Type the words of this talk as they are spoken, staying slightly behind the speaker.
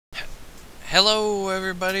Hello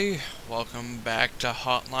everybody, welcome back to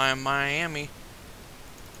Hotline Miami.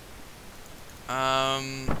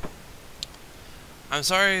 I'm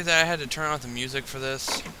sorry that I had to turn off the music for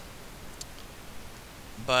this,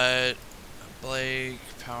 but Blake,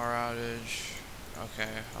 power outage, okay,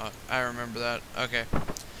 I remember that, okay.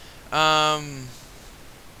 I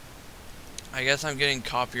guess I'm getting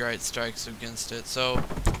copyright strikes against it, so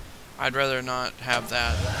I'd rather not have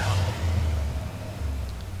that.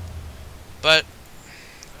 But,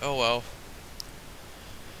 oh well.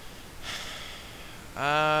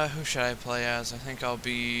 Who should I play as? I think I'll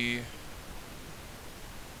be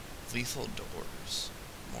Lethal Doors.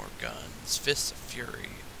 More guns. Fists of Fury.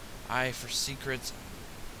 Eye for secrets.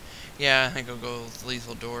 Yeah, I think I'll go with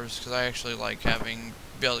Lethal Doors, because I actually like be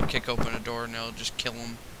able to kick open a door and it'll just kill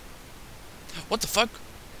them. What the fuck?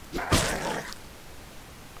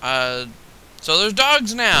 So there's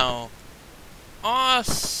dogs now!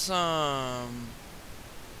 Awesome!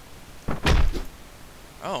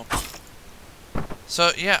 Oh. So,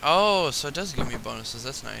 yeah, oh, so it does give me bonuses,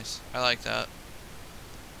 that's nice. I like that.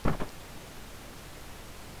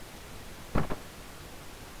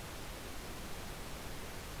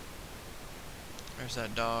 There's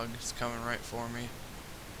that dog, it's coming right for me.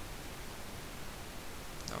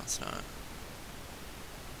 No, it's not.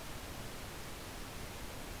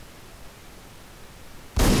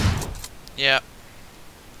 Yeah.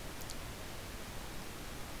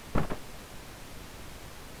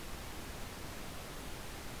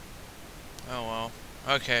 Oh well.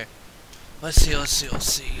 Okay. Let's see.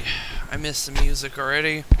 I missed the music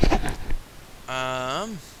already.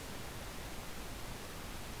 Let's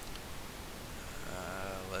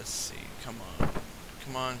see. Come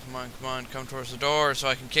on. Come towards the door so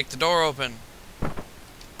I can kick the door open.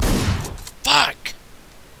 Fuck!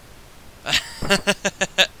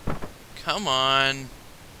 Come on.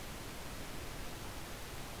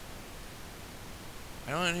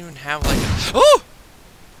 I don't even have like a... Oh!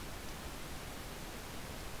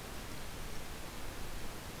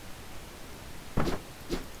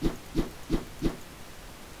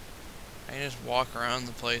 I can just walk around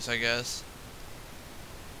the place, I guess.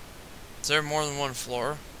 Is there more than one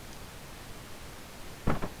floor?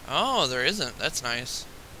 Oh, there isn't. That's nice.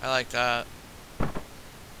 I like that.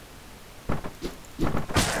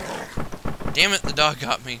 Damn it, the dog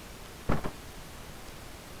got me.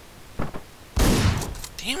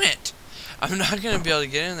 Damn it! I'm not gonna be able to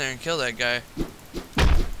get in there and kill that guy.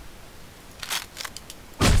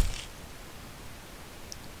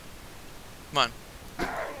 Come on.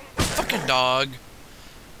 Fucking dog.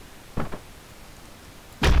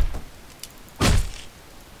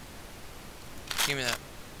 Give me that.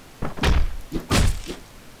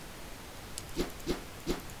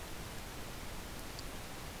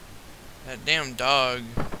 That damn dog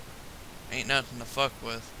ain't nothing to fuck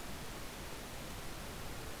with.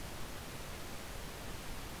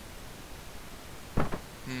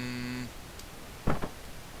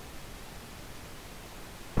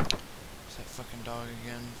 It's that fucking dog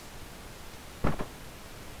again.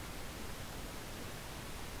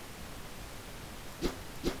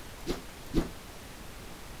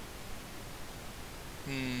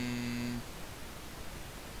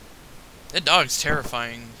 That dog's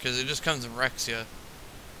terrifying, because it just comes and wrecks you.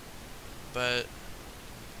 But,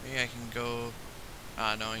 maybe I can go...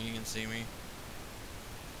 Ah, no, you can see me.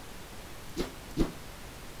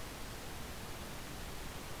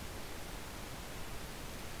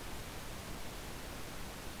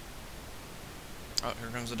 Oh, here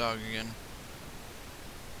comes the dog again.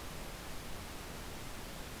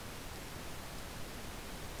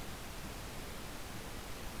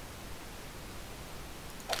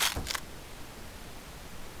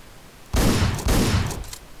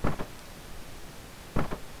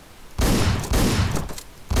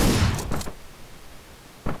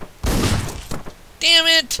 Damn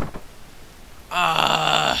it!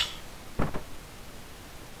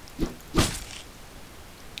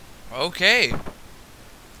 Okay.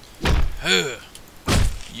 Yeah.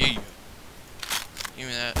 Give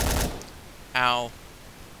me that. Ow.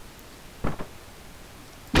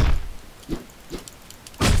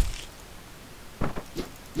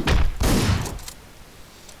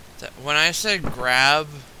 When I said grab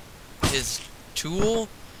his tool,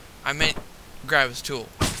 I meant grab his tool.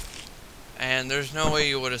 And there's no way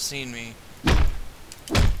you would have seen me. Now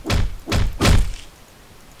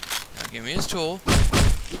give me his tool.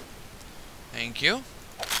 Thank you.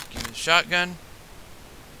 Give me the shotgun.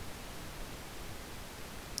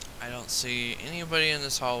 I don't see anybody in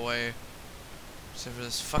this hallway except for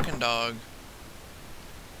this fucking dog.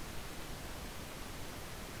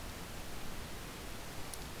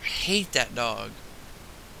 hate that dog.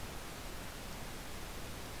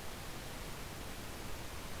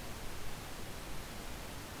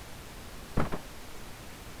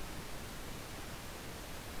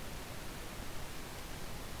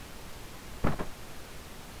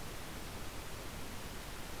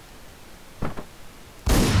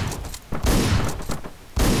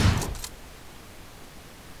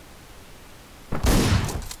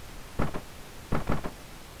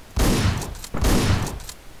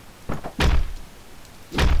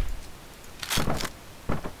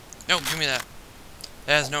 No, give me that.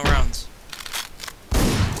 That has no rounds.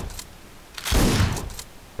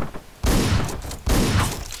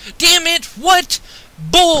 Damn it! What?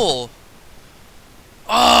 Bull!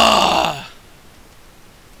 Ah!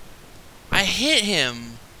 I hit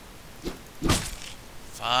him.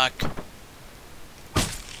 Fuck.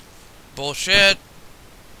 Bullshit.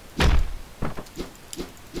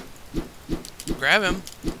 Grab him.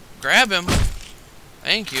 Grab him.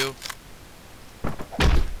 Thank you.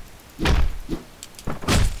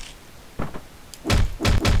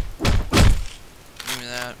 Give me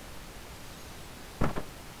that.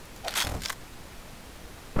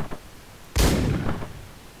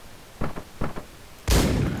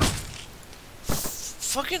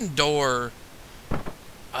 Fucking door.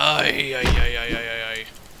 Ay, ay, ay, ay, ay, ay, ay.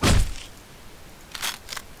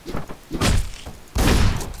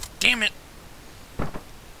 Damn it.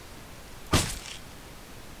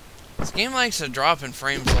 This game likes to drop in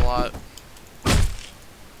frames a lot.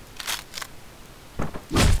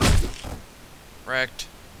 Wrecked.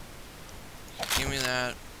 Give me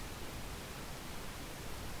that.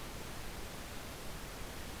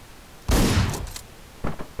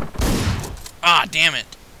 Ah, damn it.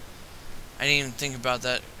 I didn't even think about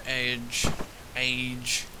that age.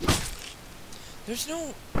 There's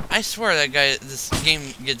no... I swear that guy, this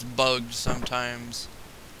game gets bugged sometimes.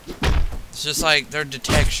 It's just like their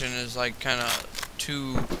detection is like kind of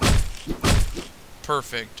too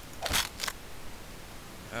perfect.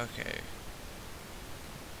 Okay.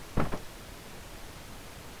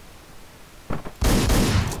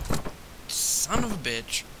 Son of a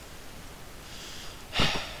bitch.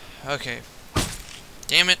 Okay.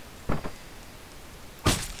 Damn it.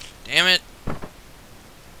 Damn it.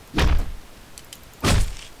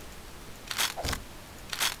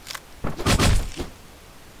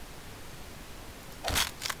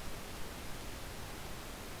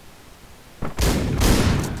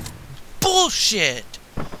 Bullshit!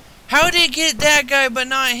 How did it get that guy but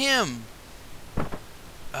not him?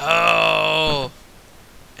 Oh!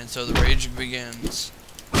 And so the rage begins.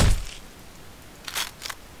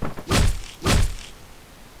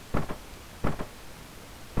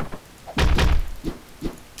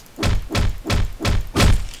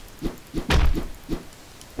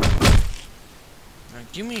 Now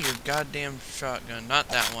give me your goddamn shotgun. Not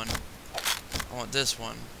that one. I want this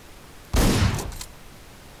one.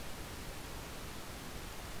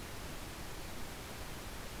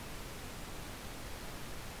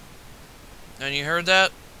 And you heard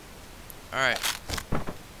that? Alright.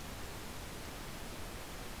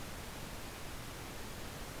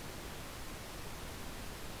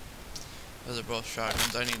 Those are both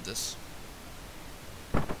shotguns. I need this.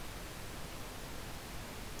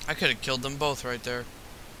 I could have killed them both right there.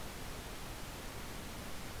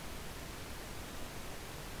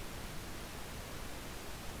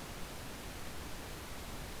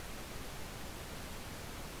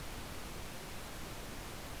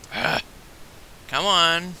 Come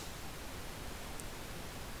on.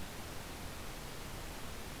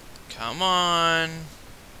 Come on.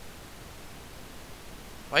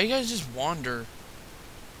 Why you guys just wander?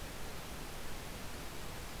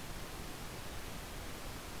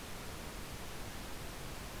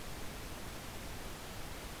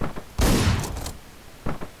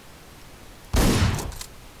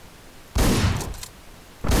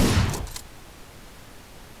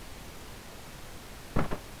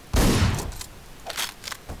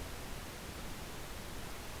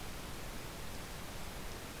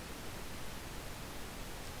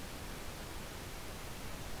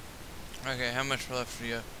 Okay, how much left for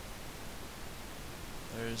you?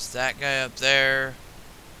 There's that guy up there,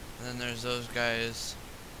 and then there's those guys.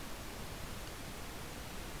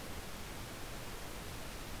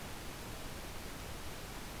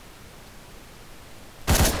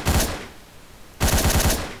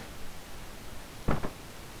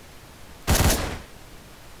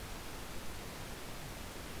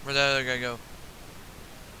 Where'd that other guy go?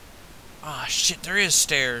 Ah, shit, there is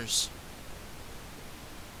stairs.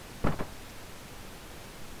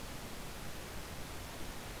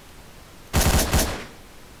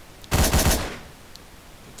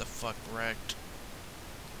 fuck wrecked.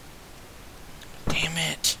 Damn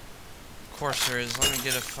it! Of course there is. Let me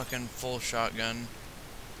get a fucking full shotgun.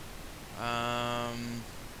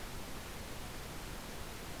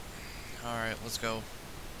 Alright, let's go.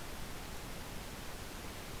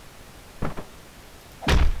 Give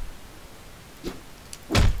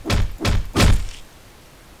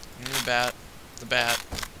me the bat. The bat.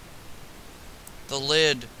 The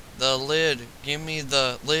lid. The lid. Give me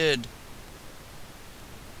the lid.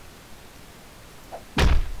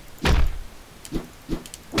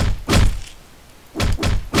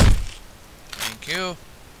 Thank you.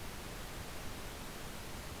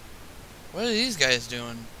 What are these guys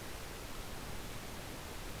doing?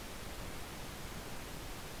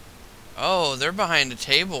 Oh, they're behind a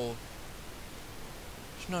table.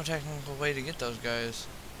 There's no technical way to get those guys.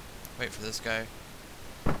 Wait for this guy.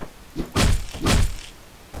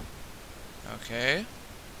 Okay.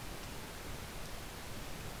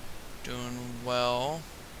 Doing well.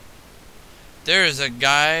 There's a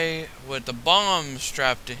guy with a bomb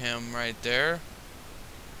strapped to him right there.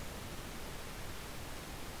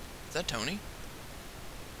 Is that Tony?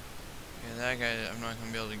 Yeah, that guy I'm not going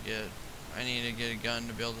to be able to get. I need to get a gun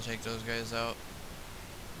to be able to take those guys out.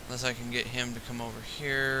 Unless I can get him to come over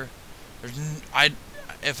here.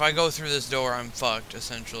 If I go through this door, I'm fucked,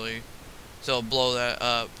 essentially. So I'll blow that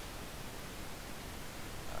up.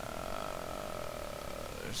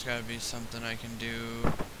 There's gotta be something I can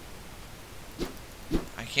do.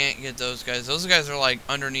 I can't get those guys. Those guys are like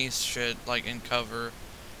underneath shit, like in cover.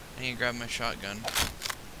 I need to grab my shotgun.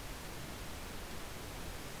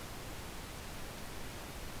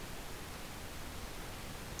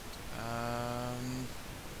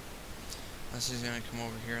 Unless he's gonna come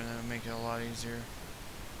over here and then it'll make it a lot easier.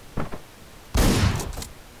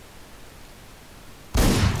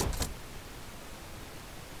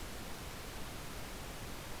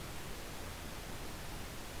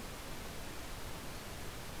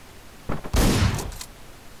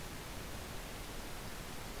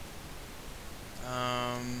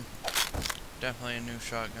 Definitely a new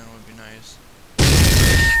shotgun would be nice.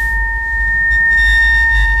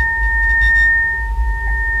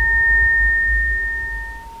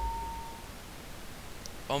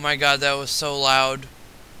 Oh my god, that was so loud.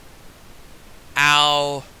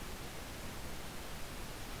 Ow.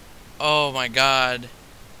 Oh my god.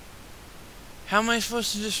 How am I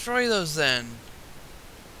supposed to destroy those then?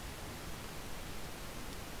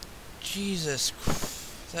 Jesus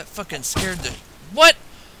Christ. That fucking scared the... What?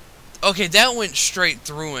 Okay, that went straight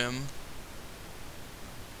through him.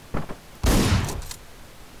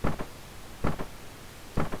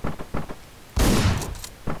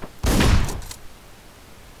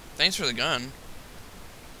 Thanks for the gun.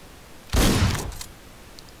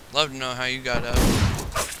 Love to know how you got up.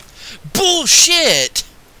 Bullshit!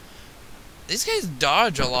 These guys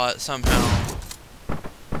dodge a lot somehow.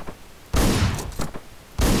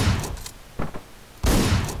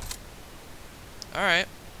 Alright.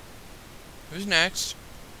 Who's next?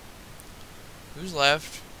 Who's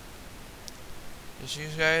left? Just you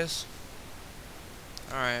guys?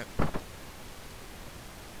 Alright.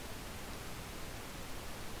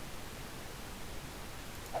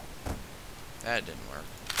 That didn't work.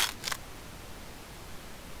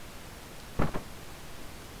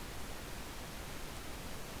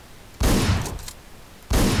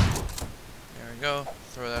 There we go.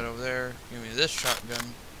 Throw that over there. Give me this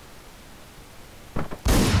shotgun.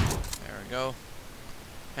 There we go.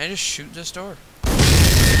 Can I just shoot this door?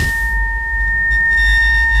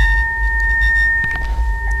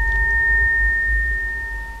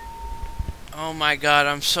 Oh my god,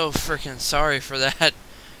 I'm so freaking sorry for that.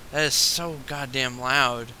 That is so goddamn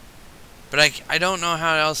loud. But I don't know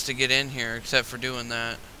how else to get in here except for doing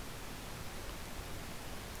that.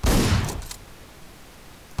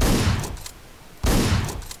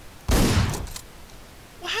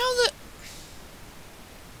 Well, how the...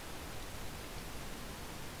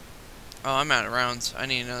 Oh, I'm out of rounds. I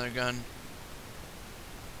need another gun.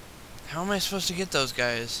 How am I supposed to get those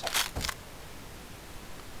guys?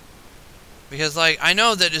 Because, like, I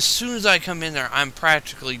know that as soon as I come in there, I'm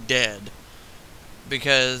practically dead.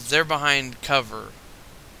 Because they're behind cover.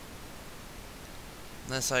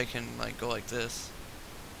 Unless I can, like, go like this.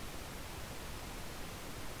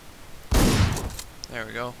 There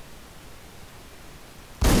we go.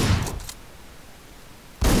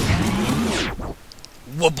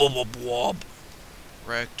 Whoop, whoop, whoop, whoop.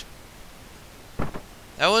 Wrecked.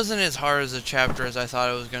 That wasn't as hard as a chapter as I thought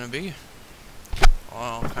it was going to be.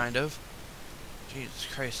 Well, kind of. Jesus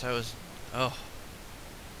Christ, that was... Oh.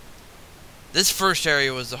 This first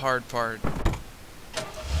area was the hard part.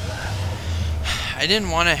 I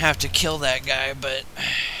didn't want to have to kill that guy, but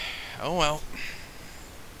oh well.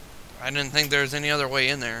 I didn't think there was any other way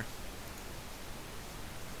in there.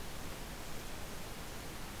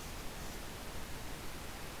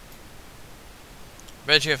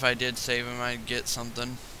 Bet you if I did save him, I'd get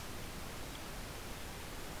something.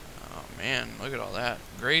 Oh man, look at all that.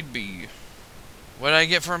 Grade B. What did I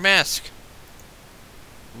get for a mask?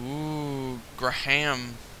 Ooh,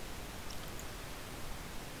 Graham.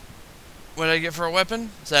 What did I get for a weapon?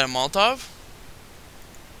 Is that a Molotov?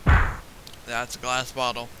 That's a glass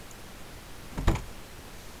bottle.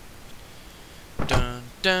 Dun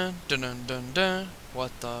dun dun dun dun dun.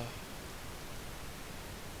 What the?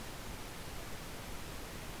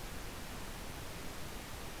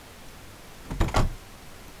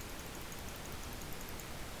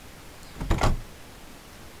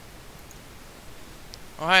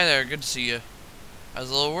 Oh, hi there. Good to see you. I was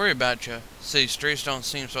a little worried about you. City streets don't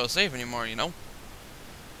seem so safe anymore, you know?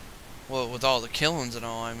 Well, with all the killings and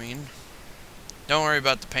all, I mean. Don't worry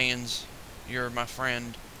about the pains. You're my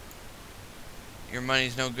friend. Your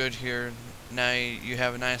money's no good here. Now you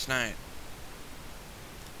have a nice night.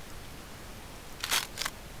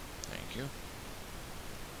 Thank you.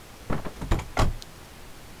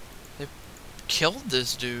 They killed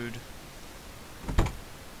this dude.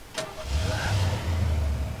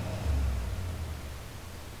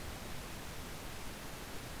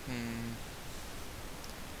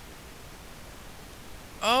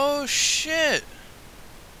 Oh shit!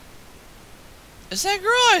 Is that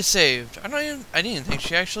girl I saved? I didn't even think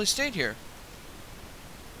she actually stayed here.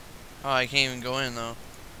 Oh, I can't even go in though.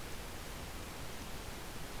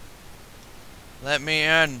 Let me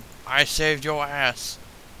in. I saved your ass.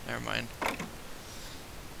 Never mind.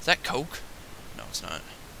 Is that Coke? No, it's not.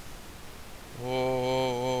 Whoa,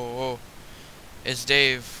 whoa, whoa, whoa. It's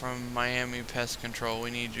Dave from Miami Pest Control.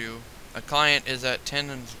 We need you. A client is at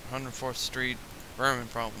 10 and 104th Street. Vermin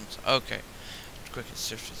problems. Okay. As quick as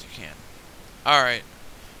swift as you can. Alright.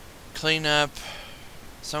 Clean up.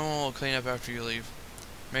 Someone will clean up after you leave.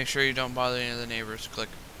 Make sure you don't bother any of the neighbors. Click.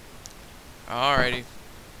 Alrighty.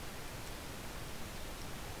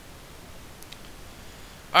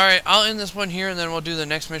 Alright, I'll end this one here and then we'll do the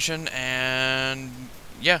next mission. And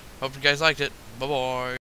yeah, hope you guys liked it. Bye-bye.